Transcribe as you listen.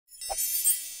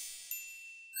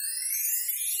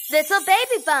Little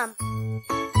baby bump.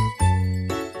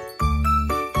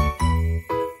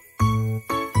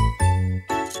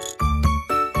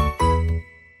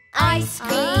 Ice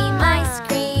cream, ice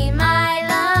cream, I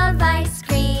love ice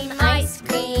cream. Ice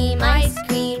cream, ice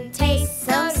cream, tastes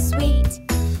so sweet.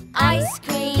 Ice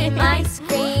cream,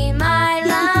 I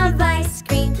love ice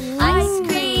cream. Ice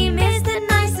cream is the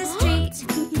nicest treat.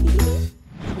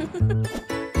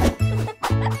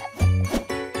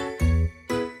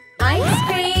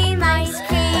 Ice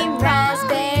cream,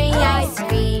 raspberry ice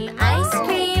cream. Ice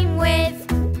cream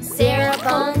with syrup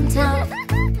on top.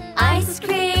 Ice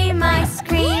cream,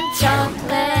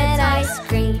 chocolate ice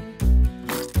cream.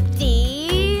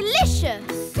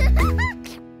 Delicious.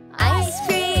 Ice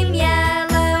cream,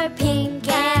 yellow, pink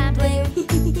and blue.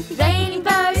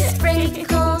 Rainbow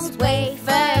sprinkles,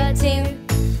 wafer too.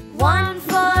 One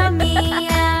for me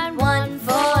and one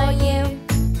for you.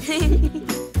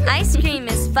 Ice cream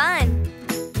is fun.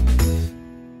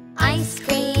 Ice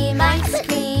cream,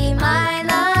 I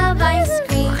love ice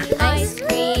cream.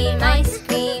 Ice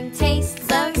cream, tastes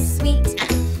so sweet.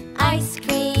 Ice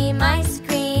cream, I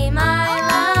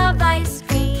love ice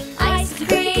cream. Ice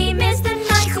cream is the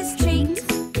nicest treat.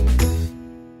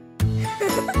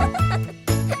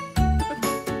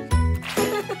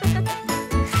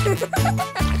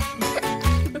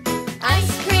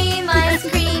 Ice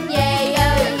cream, yay,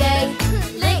 oh yay.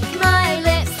 Lick my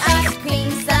lips, ice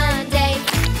cream sundae.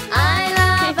 I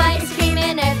love ice cream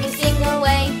in every single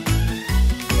way.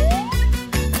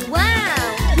 Wow.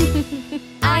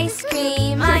 Ice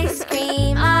cream, I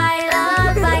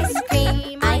love ice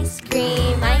cream. Ice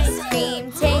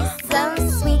cream, tastes so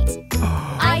sweet.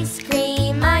 Ice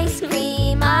cream,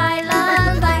 I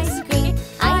love ice cream.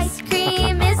 Ice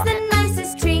cream is the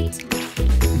nicest treat.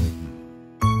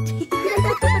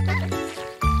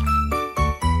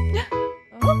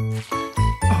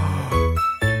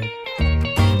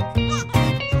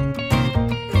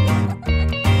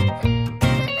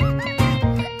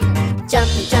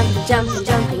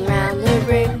 'Jumping round the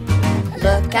room.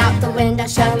 Look out the window,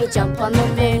 shall we jump on the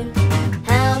moon?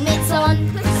 Helmets on,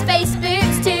 space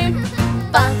boots too.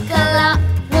 Buckle up,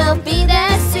 we'll be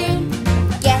there soon.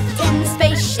 Get in the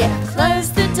spaceship,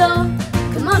 close the door.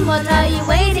 Come on, what are you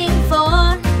waiting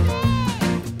for?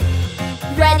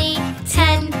 Ready,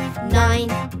 10,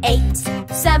 9, 8,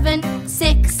 7,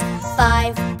 6,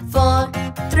 5, 4,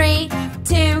 3,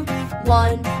 2,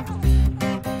 1.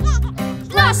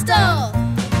 Blast off!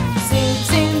 Zoom,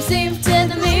 zoom, zoom to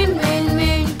the moon, moon,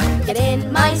 moon. Get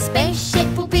in my spaceship,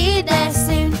 we'll be there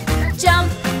soon.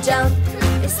 Jump, jump,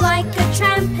 it's like a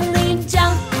trampoline.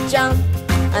 Jump, jump,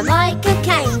 I'm like a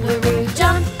kangaroo.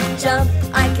 Jump, jump,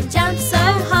 I can jump so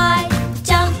high.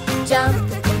 Jump, jump,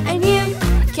 and you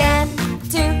can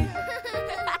too.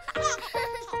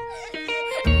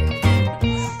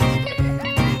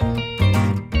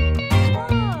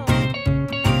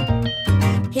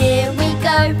 Here we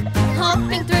go,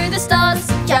 hopping through the stars,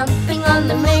 jumping on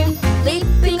the moon,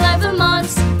 leaping over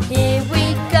Mars. Here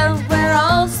we go, we're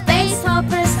all space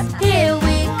hoppers. Here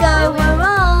we go, we're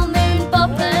all moon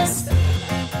boppers.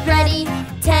 Ready,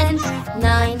 10,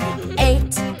 9,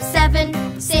 8,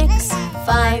 7, 6,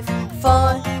 5,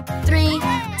 4, 3,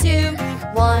 2,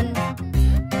 1.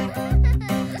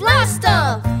 Blast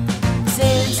off!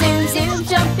 Zoom, zoom, zoom,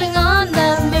 jumping on the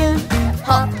moon.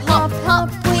 Hop, hop, hop,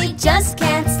 we just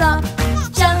can't stop.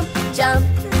 Jump, jump,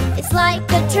 it's like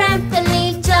a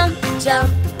trampoline. Jump, jump,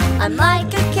 I'm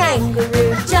like a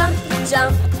kangaroo. Jump,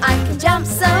 jump, I can jump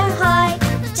so high.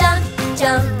 Jump,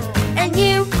 jump, and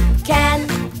you can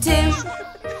too.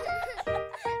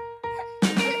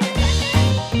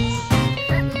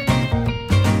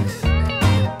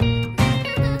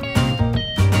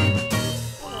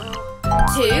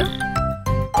 Two,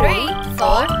 three,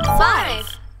 4, 5.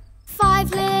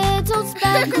 5 little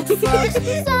speckled frogs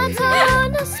sat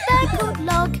on a speckled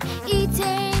log,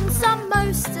 eating some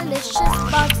most delicious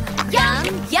bugs. Yum,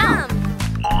 yum.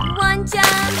 One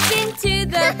jumped into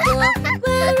the pool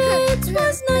Where it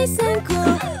was nice and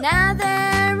cool. Now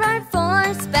there are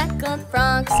 4 speckled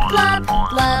frogs. Blub,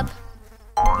 blub.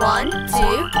 1,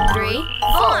 2, 3,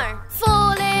 4.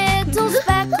 4 little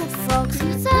speckled frogs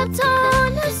sat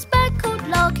on a speckled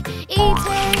log,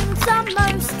 eating some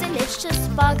most delicious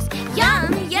bugs.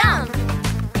 Yum, yum.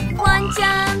 One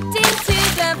jumped into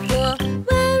the pool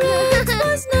Where it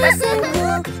was nice and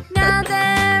cool. Now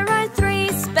there are 3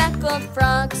 speckled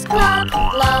frogs. Glub,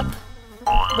 glub.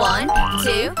 1,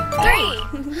 2, 3.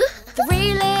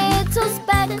 3 little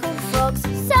speckled frogs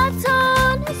sat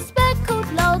on a speckled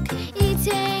log,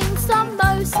 eating some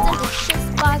most delicious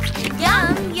bugs.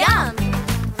 Yum, yum.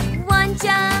 One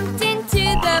jumped into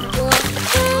the pool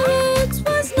Where it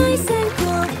was nice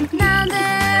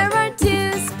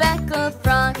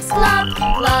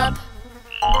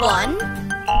 1,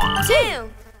 2.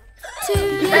 Two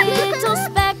little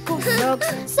speckled frogs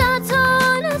sat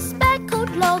on a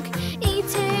speckled log,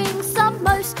 eating some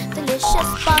most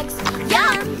delicious bugs.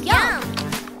 Yum, yum!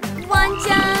 One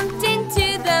jumped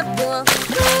into the pool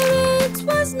where it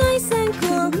was nice and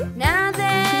cool. Now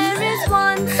there is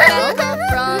one speckled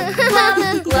frog.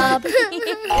 Glub, glub.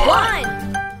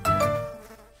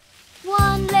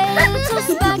 One little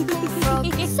speckled frog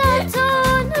sat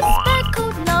on a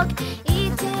speckled log,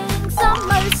 eating some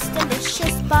most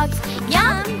delicious bugs.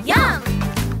 Yum, yum!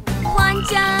 One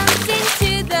jumped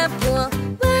into the pool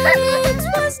where it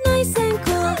was nice and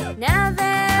cool. Now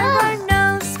there are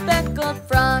no speckled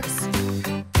frogs.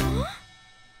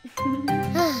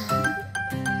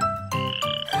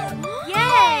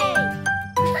 Yay!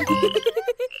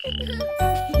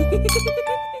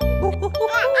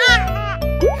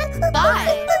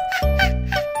 5.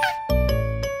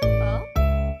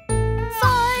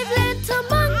 Five little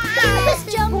monkeys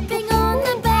jumping on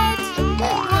the bed.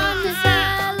 One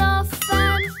fell off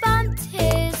and bumped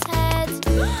his head.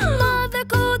 Mother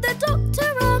called the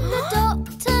doctor and the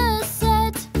doctor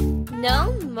said, No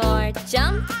more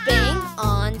jumping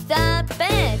on the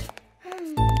bed.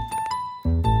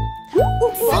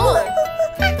 4.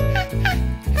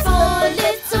 Four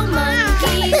little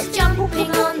monkeys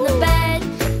jumping on the bed.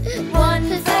 One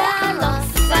fell off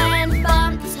and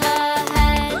bumped her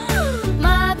head.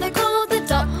 Mother called the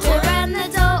doctor and the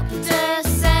doctor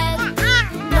said,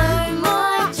 No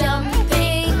more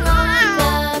jumping on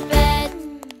the bed.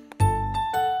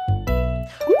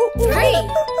 3.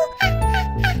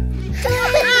 Three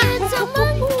little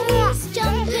monkeys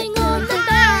jumping on the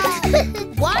bed.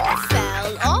 One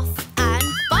fell off and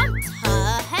bumped her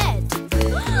head.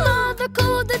 Mother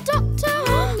called the doctor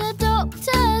and the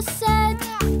doctor said,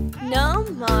 No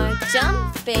more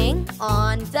jumping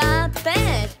on the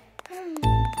bed.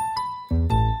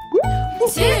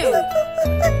 2.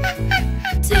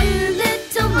 Two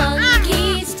little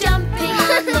monkeys jumping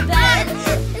on the bed.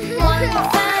 One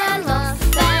fell off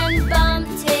and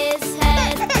bumped his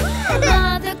head.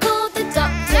 Mother called the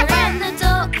doctor and the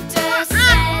doctor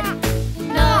said,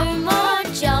 No more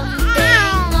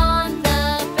jumping on the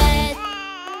bed.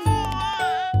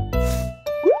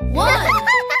 1.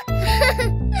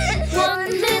 One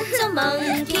little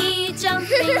monkey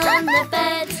jumping on the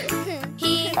bed.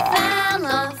 He fell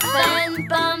off and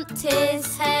bumped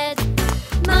his head.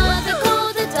 Mother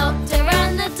called the doctor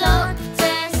and the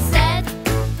doctor said,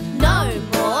 No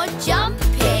more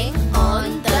jumping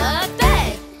on the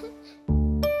bed.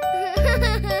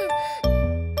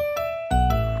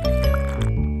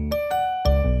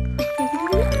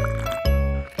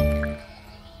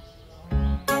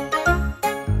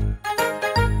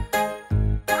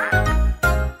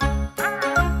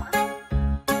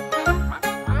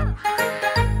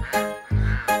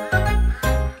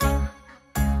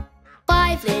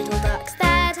 Five little ducks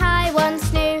that I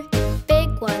once knew, big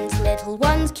ones, little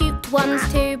ones, cute ones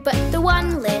too. But the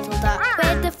one little duck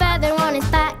with the feather on his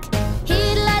back,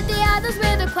 he led the others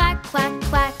with a quack, quack,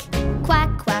 quack,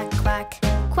 quack, quack, quack,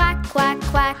 quack, quack,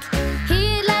 quack.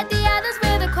 He led the others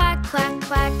with a quack, quack,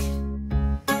 quack.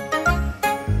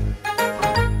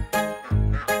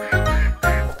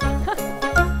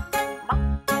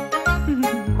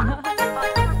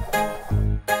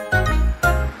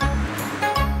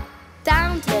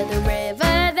 Down to the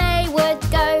river they would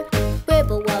go,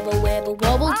 wibble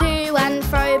wobble to and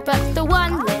fro. But the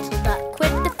one little duck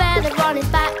with the feather on his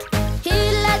back, he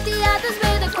led the others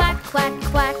with a quack, quack,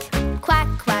 quack, quack,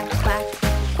 quack, quack,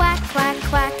 quack, quack,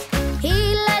 quack.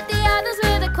 He led the others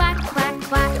with a quack, quack,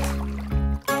 quack.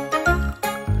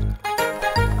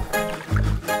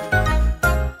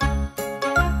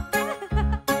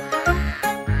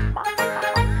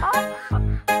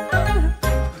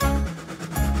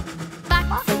 Back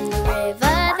from the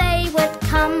river they would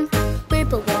come,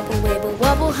 wibble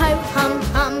wobble, ho hum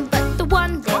hum. But the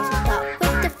one little duck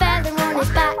with the feather on his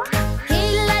back, he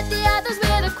led the others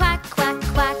with a quack, quack,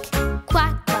 quack,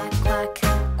 quack, quack, quack,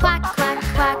 quack, quack,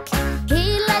 quack.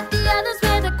 He led the others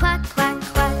with a quack, quack,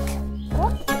 quack.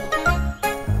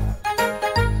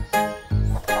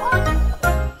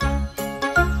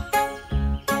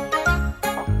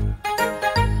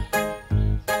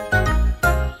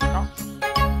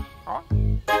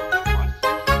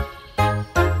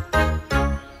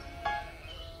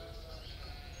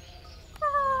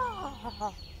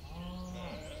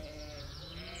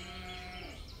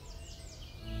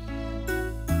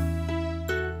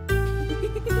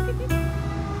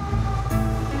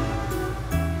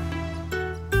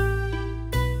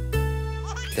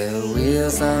 The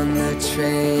wheels on the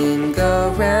train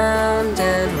go round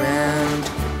and round,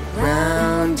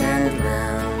 round and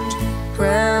round.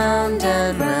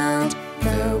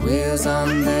 wheels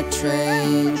on the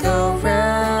train go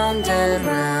round and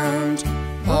round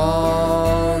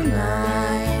all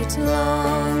night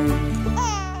long.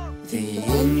 The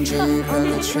engine on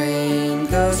the train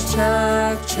goes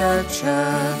chug, chug,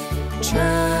 chug,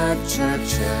 chug, chug,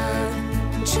 chug,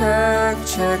 chug,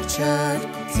 chug, chug.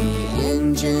 The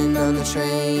engine on the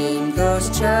train goes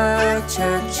chug,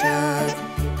 chug, chug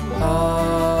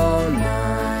all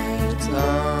night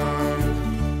long.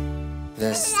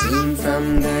 The steam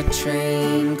from the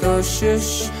train goes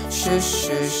shush, shush,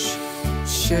 shush,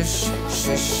 shush,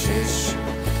 shush, shush,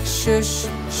 shush,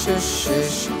 shush,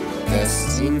 shush. The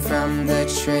steam from the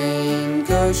train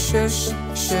goes shush,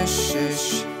 shush,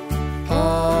 shush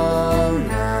all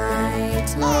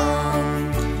night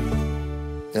long.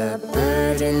 The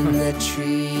bird in the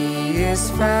tree is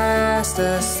fast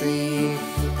asleep,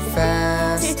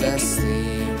 fast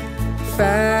asleep,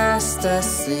 fast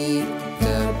asleep.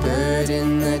 The bird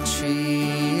in the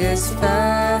tree is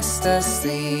fast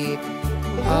asleep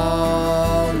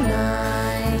all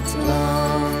night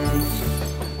long.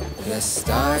 The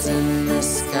stars in the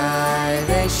sky,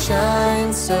 they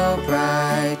shine so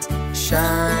bright,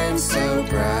 shine so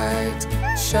bright,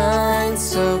 shine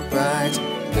so bright.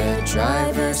 The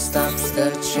driver stops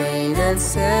the train and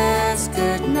says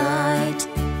good night.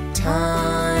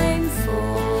 Time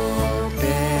for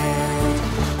bed.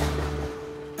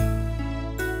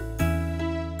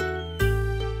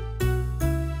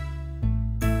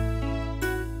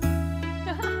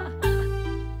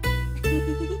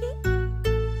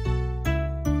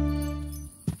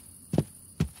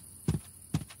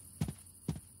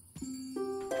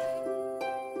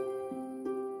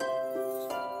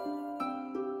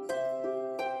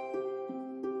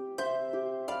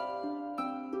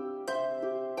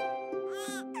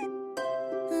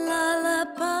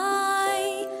 Lullaby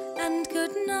and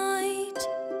good night.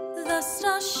 The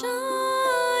stars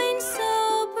shine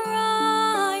so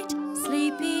bright.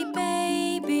 Sleepy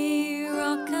baby,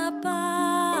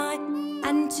 rock-a-bye,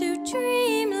 and to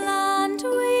dreamland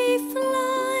we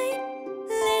fly.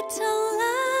 Little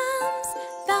lambs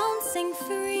bouncing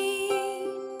free.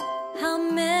 How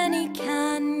many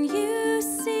can you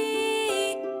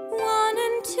see? 1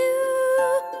 and 2,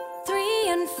 3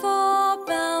 and 4,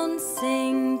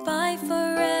 bouncing by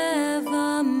forevermore.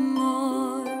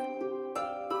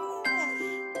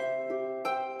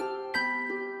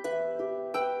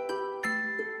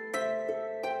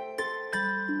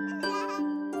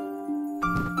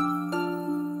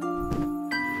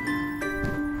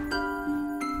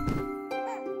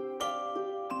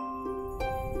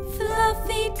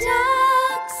 Fluffy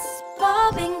ducks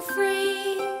bobbing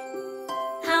free.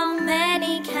 How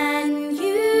many can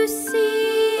you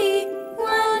see?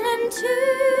 1 and 2,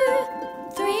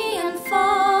 3 and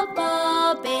 4,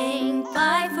 bobbing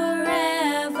by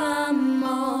forevermore.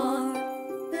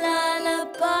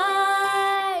 Lullaby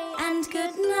and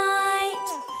good night.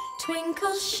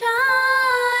 Twinkle,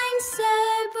 shine so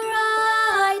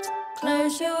bright.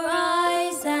 Close your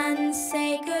eyes and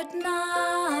say good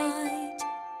night.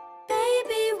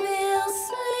 Baby, we'll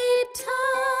sleep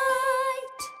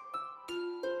tight.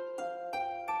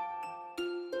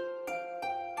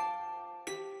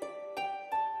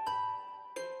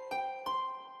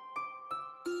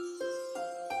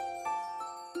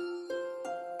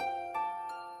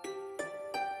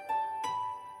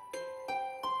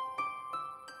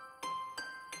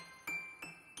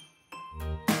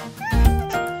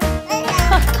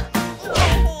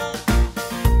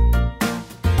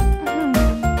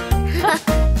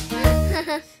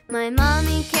 My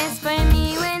mommy cares for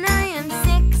me when I am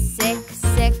sick, sick,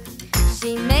 sick.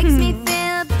 She makes me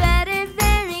feel better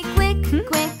very quick,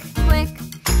 quick, quick.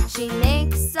 She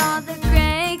makes all the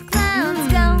gray clouds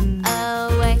go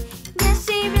away. Yes,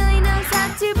 she really knows how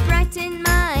to brighten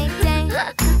my day.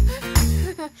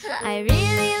 I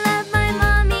really love my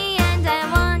mommy and I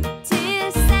want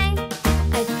to say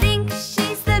I think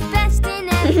she's the best in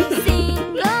every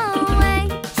single way.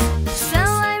 So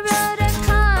I wrote a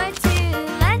card to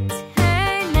let her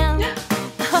know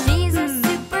she's a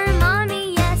super mommy,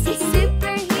 yes, a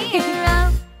superhero.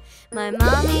 My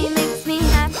mommy makes me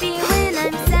happy when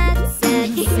I'm sad, sad,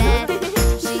 sad.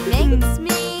 She makes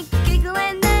me giggle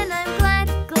and then I'm glad,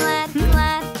 glad,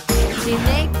 glad. She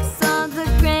makes all the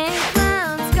gray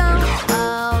clouds go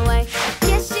away.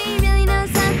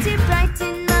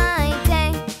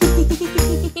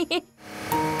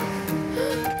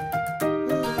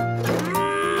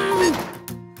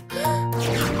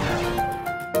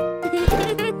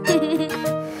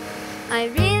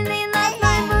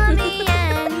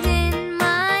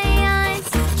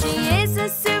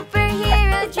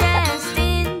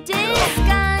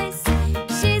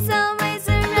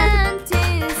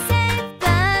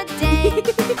 way.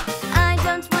 I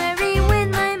don't worry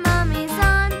when my mommy's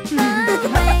on the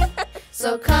way.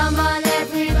 So come on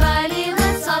everybody,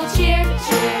 let's all cheer,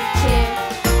 cheer, cheer.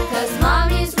 'Cause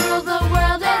mommies rule the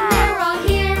world and they're all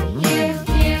here, here,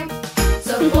 here.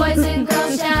 So boys and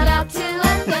girls shout out to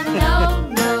let them know,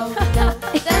 know, know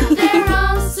that they're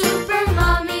all super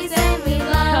mommies and we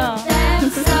love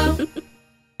them so.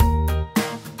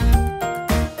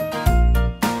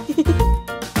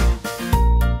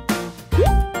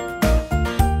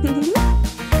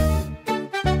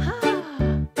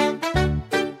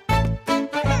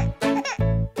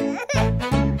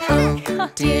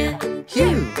 Dear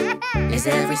you, is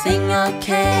everything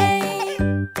okay?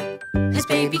 Has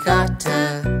baby got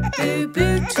a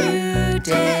boo-boo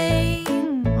today?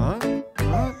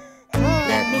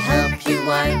 Let me help you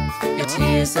wipe your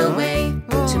tears away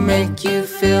to make you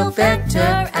feel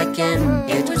better again.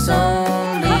 It was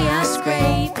only a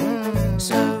scrape,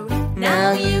 so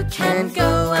now you can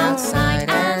go outside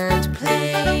and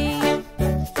play.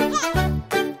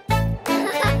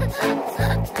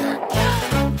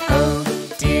 Oh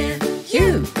dear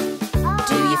you,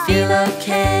 do you feel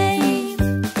okay?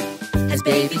 Has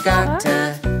baby got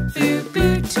a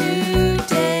boo-boo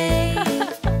today?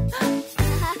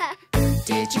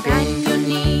 Did you bend your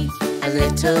knee a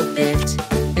little bit?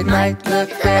 It might look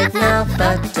red now,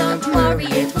 but don't worry,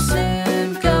 it will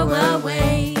soon go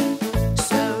away.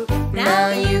 So now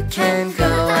you can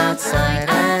go outside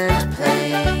and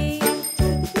play.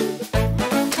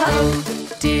 Oh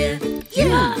dear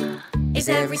you, is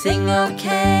everything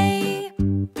okay?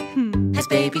 Has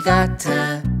baby got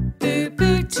a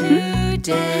boo-boo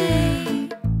today?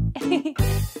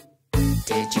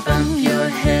 Did you bump your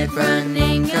head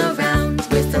running around?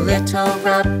 With a little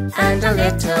rub and a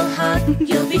little hug,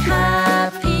 you'll be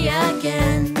happy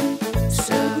again.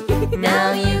 So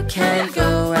now you can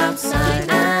go outside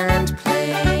and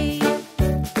play.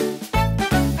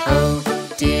 Oh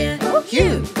dear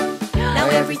you, now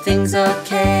everything's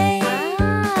okay.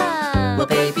 Well,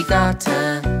 baby got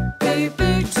a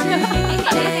boo-boo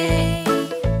today.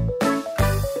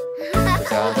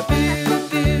 With all the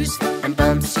boo-boos and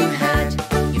bumps you had,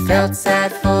 you felt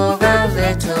sad for a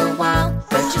little while,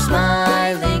 but you're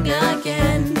smiling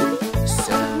again.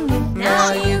 So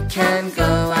now you can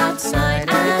go outside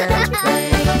and play.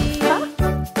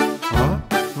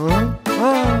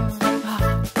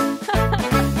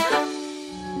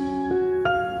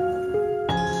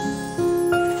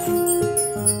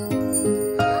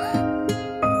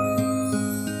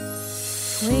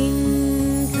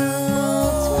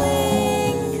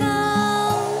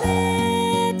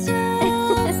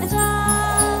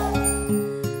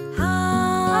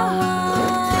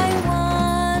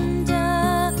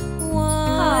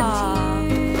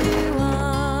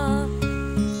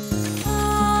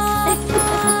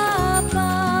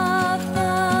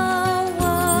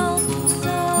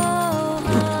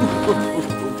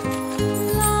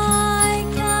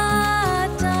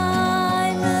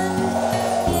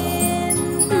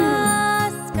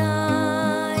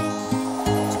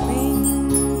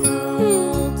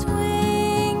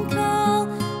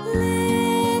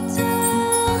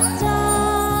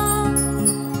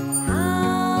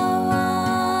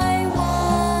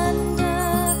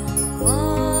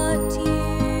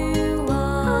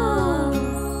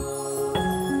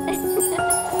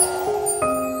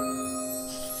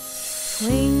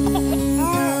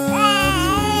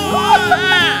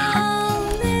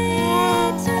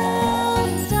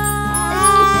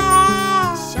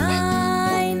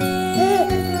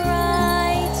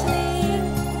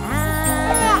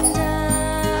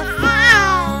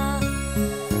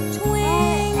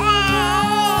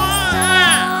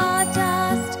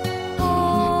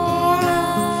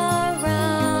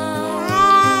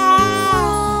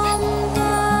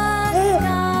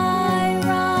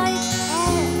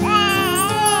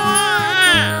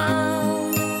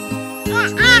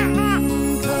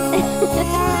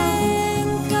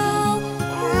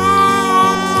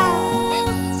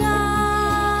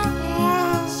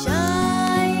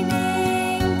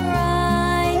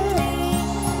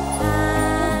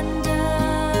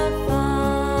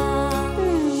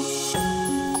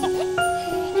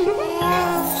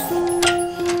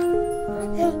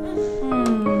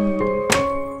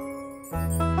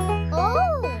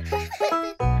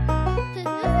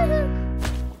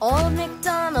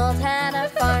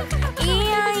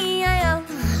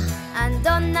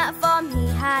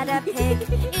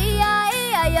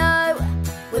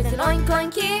 With an oink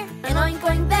oink here, an oink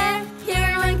oink there, here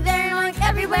an oink, there an oink,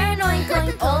 everywhere an oink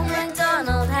oink. Old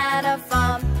MacDonald had a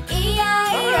farm,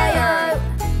 E-I-E-I-O.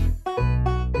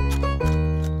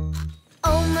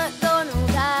 Old MacDonald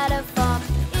had a farm,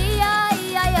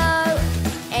 E-I-E-I-O.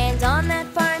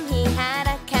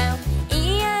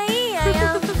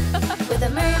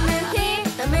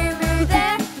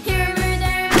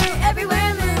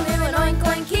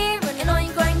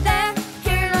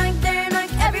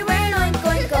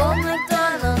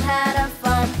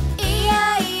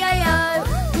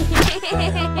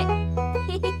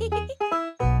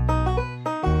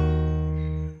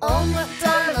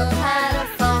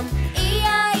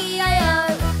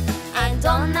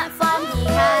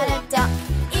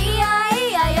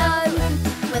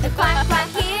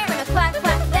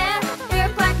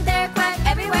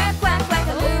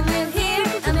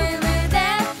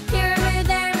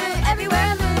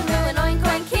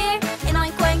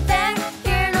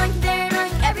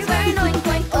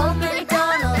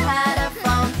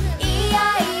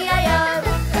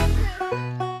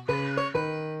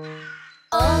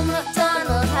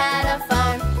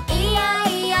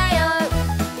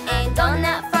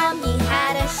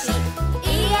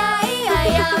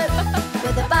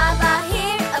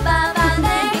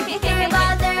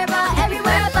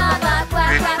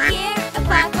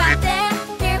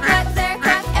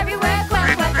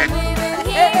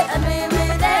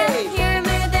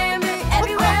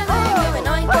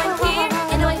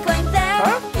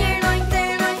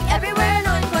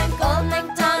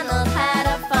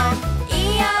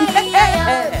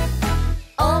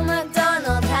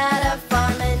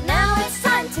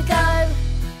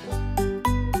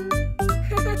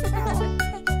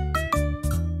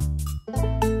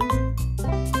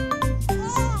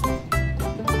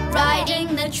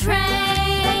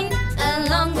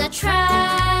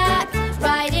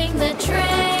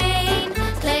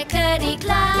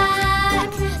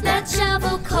 Let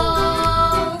shovel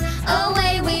call,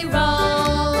 away we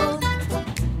roll.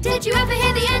 Did you ever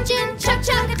hear the engine? Chuck,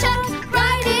 chuck, a chuck,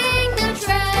 riding the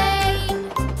train.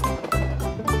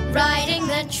 Riding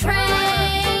the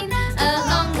train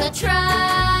along the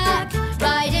track.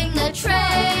 Riding the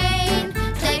train,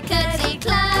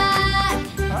 clickety-clack.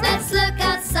 Let's look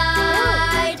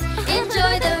outside,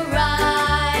 enjoy the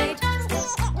ride.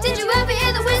 Did you ever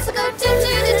hear the whistle go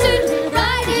toot-toot-a-toot?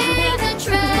 Riding the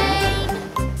train.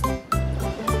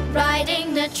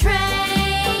 Riding the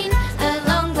train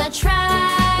along the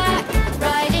track.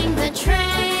 Riding the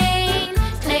train,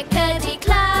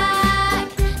 clickety-clack.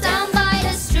 Down by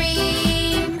the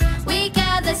stream, we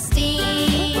gather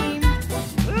steam.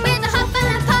 With a huff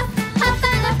and a puff, huff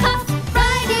and a puff.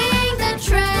 Riding the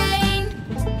train.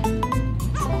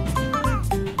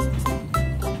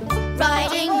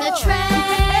 Riding the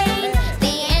train,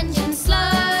 the engine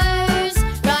slows.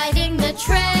 Riding the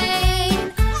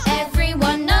train,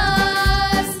 everyone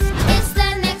knows it's the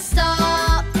next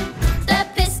stop. The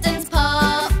pistons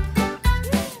pop.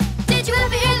 Did you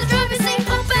ever hear the driver say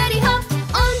hoppity hop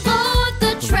on board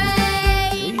the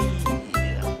train?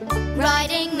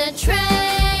 Riding the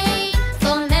train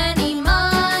for many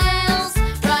miles.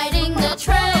 Riding the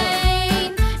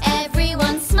train,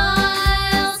 everyone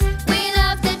smiles. We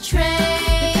love the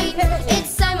train,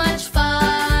 it's so much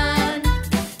fun.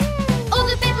 All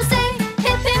the people say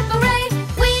hip hip hooray.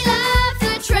 We love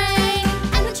the train,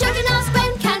 and the children ask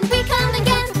when can we come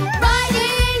again.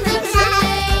 Riding the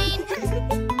train.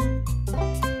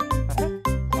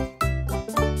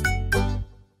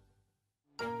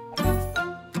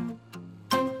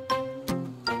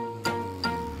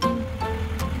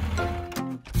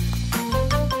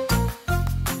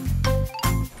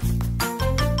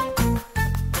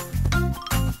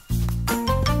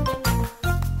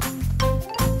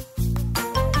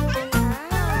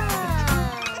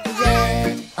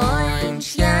 Red,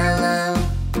 orange, yellow,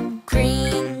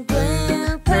 green,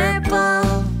 blue,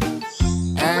 purple,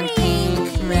 and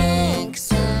pink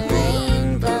makes a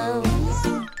rainbow.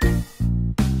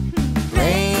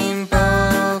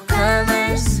 Rainbow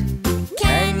colors,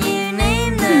 can you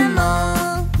name them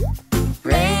all?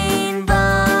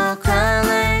 Rainbow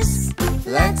colors,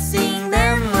 let's sing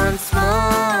them once more.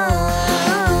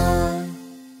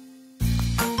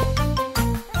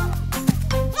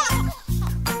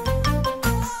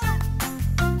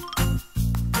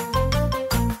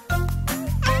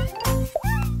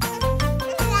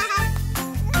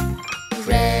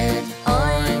 Red,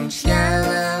 orange,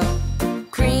 yellow,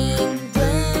 green,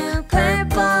 blue,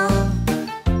 purple,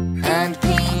 and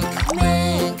pink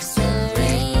makes a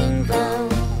rainbow.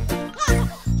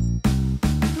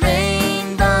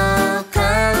 Rainbow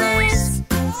colors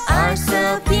are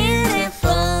so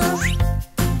beautiful.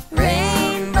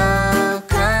 Rainbow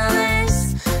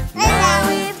colors, now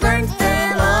we've learned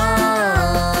them all.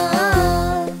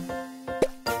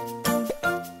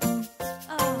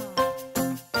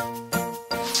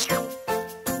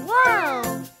 Wow!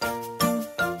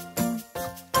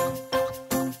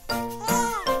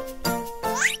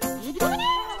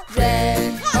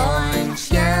 Red,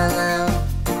 orange, yellow,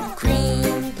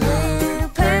 green, blue,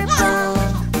 purple,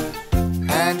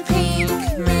 and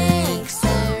pink makes a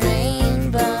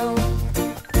rainbow.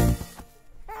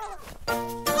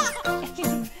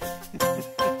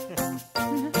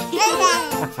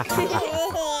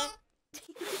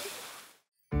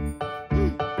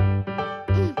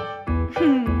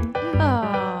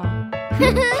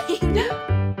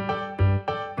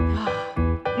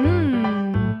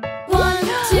 One,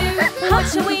 two, what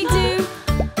shall we do?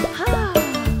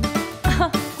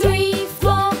 3,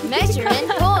 4, Measure and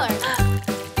pour.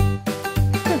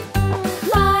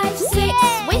 5, 6,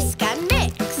 Whisk and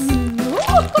mix.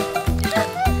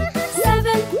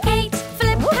 7, 8,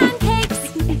 flip pancakes.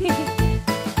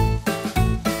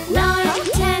 9,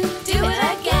 10, Do it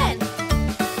again.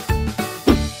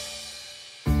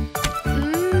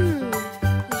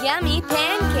 Yummy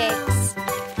pancakes.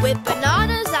 With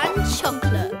bananas and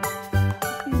chocolate.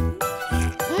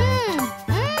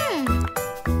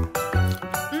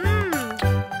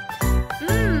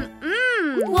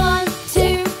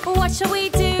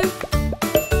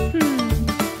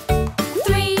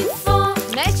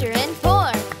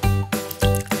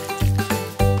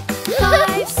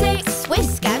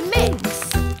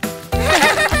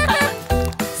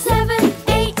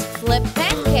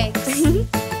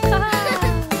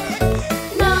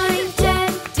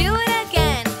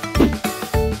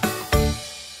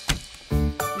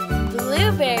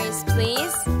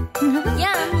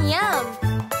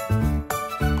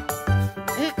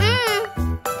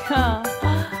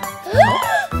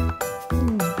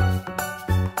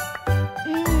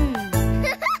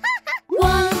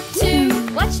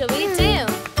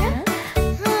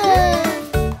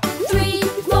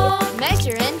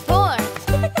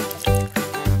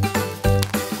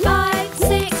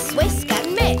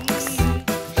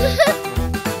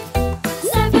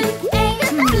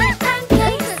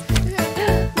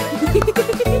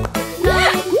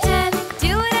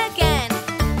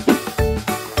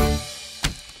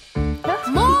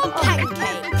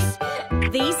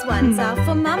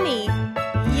 for Mummy.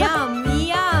 Yum,